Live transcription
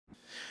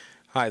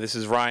Hi, this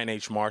is Ryan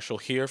H. Marshall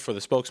here for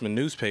the Spokesman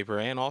newspaper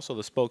and also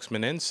the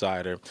Spokesman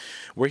Insider.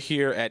 We're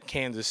here at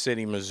Kansas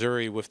City,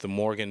 Missouri with the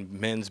Morgan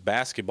men's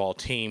basketball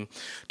team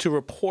to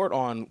report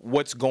on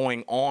what's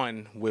going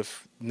on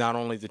with not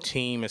only the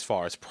team as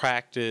far as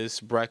practice,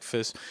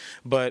 breakfast,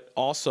 but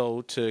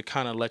also to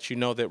kind of let you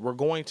know that we're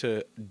going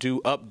to do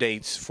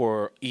updates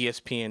for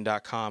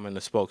ESPN.com and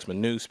the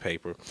Spokesman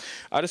newspaper.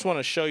 I just want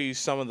to show you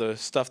some of the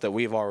stuff that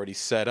we've already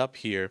set up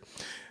here.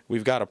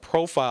 We've got a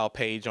profile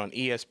page on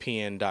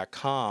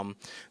ESPN.com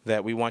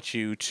that we want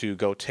you to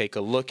go take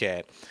a look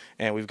at.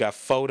 And we've got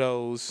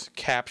photos,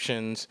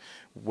 captions,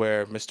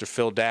 where Mr.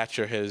 Phil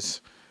Datcher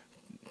has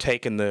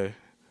taken the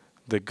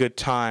good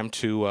time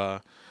to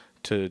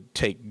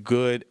take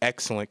good,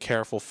 excellent,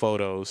 careful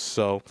photos.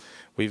 So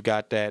we've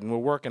got that, and we're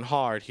working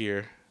hard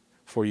here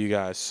for you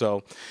guys.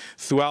 So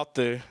throughout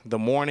the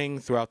morning,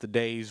 throughout the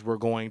days, we're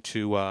going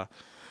to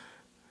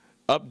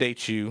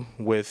update you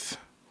with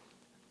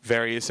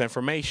various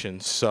information.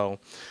 So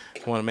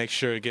I want to make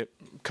sure to get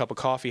a cup of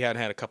coffee. Hadn't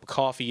had a cup of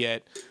coffee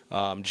yet,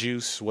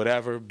 juice,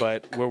 whatever,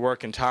 but we're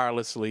working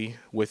tirelessly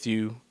with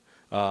you,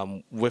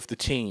 with the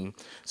team,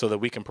 so that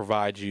we can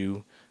provide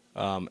you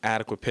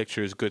adequate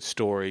pictures, good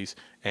stories,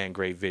 and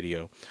great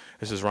video.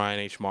 This is Ryan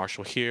H.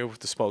 Marshall here with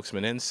the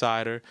Spokesman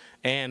Insider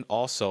and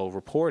also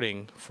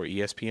reporting for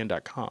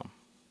ESPN.com.